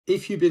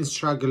If you've been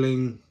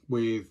struggling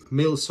with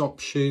meals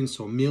options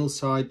or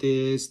meals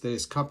ideas,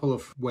 there's a couple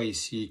of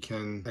ways you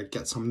can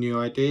get some new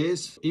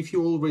ideas. If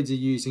you're already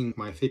using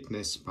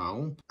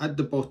MyFitnessPal, at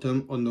the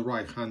bottom on the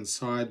right hand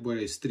side where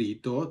it's three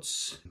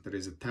dots, there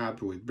is a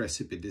tab with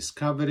recipe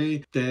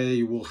discovery. There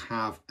you will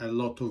have a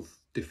lot of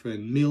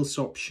different meals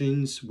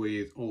options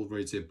with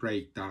already a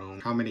breakdown,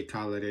 how many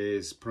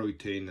calories,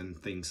 protein and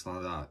things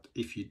like that.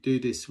 If you do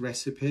these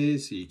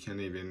recipes, you can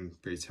even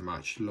pretty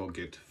much log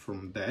it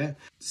from there,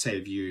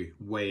 save you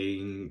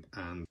weighing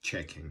and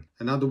checking.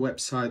 Another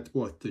website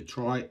worth to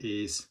try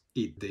is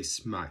Eat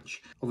This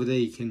Match. Over there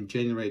you can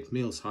generate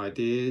meals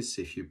ideas.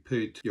 If you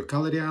put your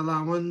calorie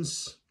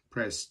allowance,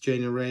 press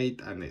generate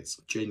and it's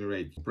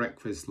generate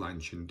breakfast,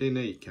 lunch and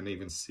dinner. You can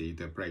even see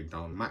the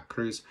breakdown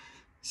macros,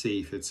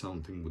 see if it's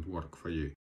something would work for you.